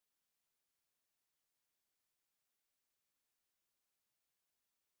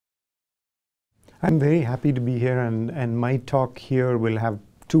I'm very happy to be here, and my talk here will have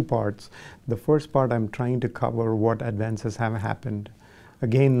two parts. The first part, I'm trying to cover what advances have happened.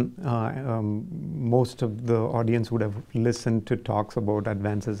 Again, most of the audience would have listened to talks about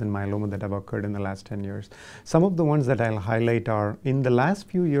advances in myeloma that have occurred in the last 10 years. Some of the ones that I'll highlight are, in the last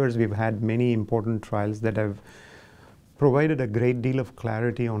few years, we've had many important trials that have provided a great deal of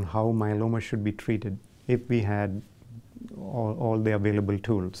clarity on how myeloma should be treated if we had all the available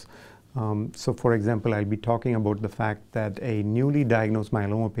tools. So for example, I'll be talking about the fact that a newly diagnosed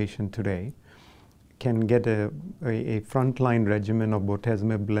myeloma patient today can get a frontline regimen of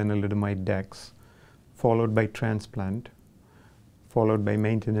bortezomib-lenalidomide-dex, followed by transplant, followed by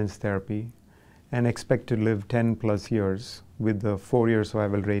maintenance therapy, and expect to live 10 plus years with a 4-year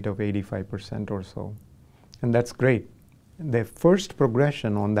survival rate of 85% or so. And that's great. The first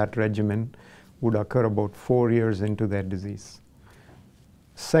progression on that regimen would occur about 4 years into their disease.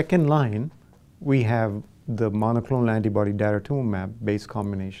 Second line, we have the monoclonal antibody Daratumumab based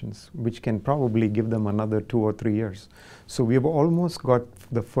combinations, which can probably give them another 2 or 3 years. So we've almost got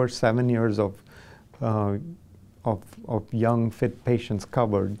the first 7 years of young, fit patients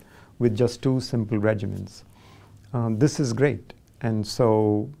covered with just 2 simple regimens. This is great. And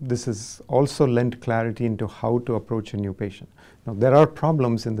so this has also lent clarity into how to approach a new patient. Now, there are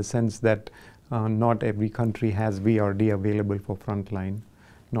problems in the sense that not every country has VRD available for frontline.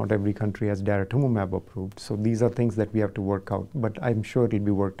 Not every country has Daratumumab approved. So these are things that we have to work out, but I'm sure it'll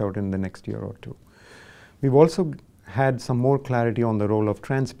be worked out in the next year or two. We've also had some more clarity on the role of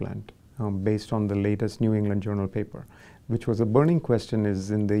transplant based on the latest New England Journal paper, which was a burning question: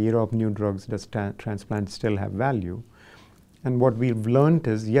 is in the era of new drugs, does transplant still have value? And what we've learned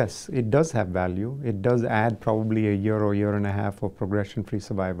is, yes, it does have value. It does add probably a year or year and a half of progression-free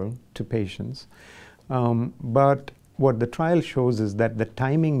survival to patients. But what the trial shows is that the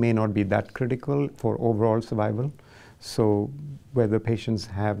timing may not be that critical for overall survival. So whether patients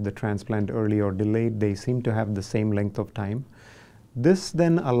have the transplant early or delayed, they seem to have the same length of time. This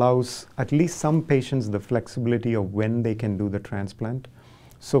then allows at least some patients the flexibility of when they can do the transplant.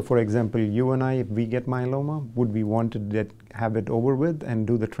 So for example, you and I, if we get myeloma, would we want to have it over with and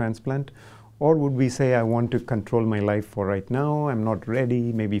do the transplant? Or would we say, I want to control my life for right now, I'm not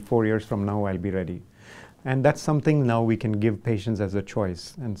ready, maybe 4 years from now I'll be ready. And that's something now we can give patients as a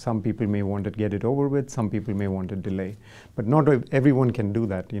choice. And some people may want to get it over with, some people may want to delay. But not everyone can do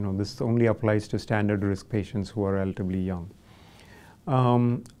that. This only applies to standard risk patients who are relatively young.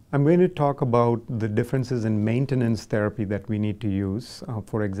 I'm going to talk about the differences in maintenance therapy that we need to use.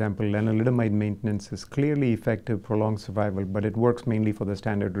 For example, lenalidomide maintenance is clearly effective, prolonged survival, but it works mainly for the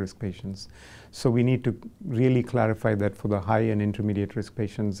standard risk patients. So we need to really clarify that for the high and intermediate risk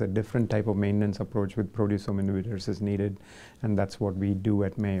patients, a different type of maintenance approach with proteasome inhibitors is needed, and that's what we do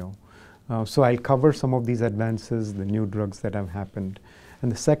at Mayo. So I'll cover some of these advances, the new drugs that have happened. And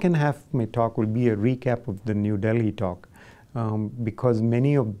the second half of my talk will be a recap of the New Delhi talk. Because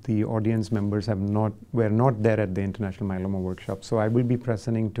many of the audience members were not there at the International Myeloma Workshop. So I will be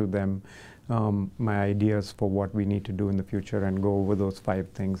presenting to them my ideas for what we need to do in the future and go over those 5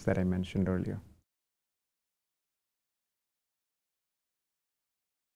 things that I mentioned earlier.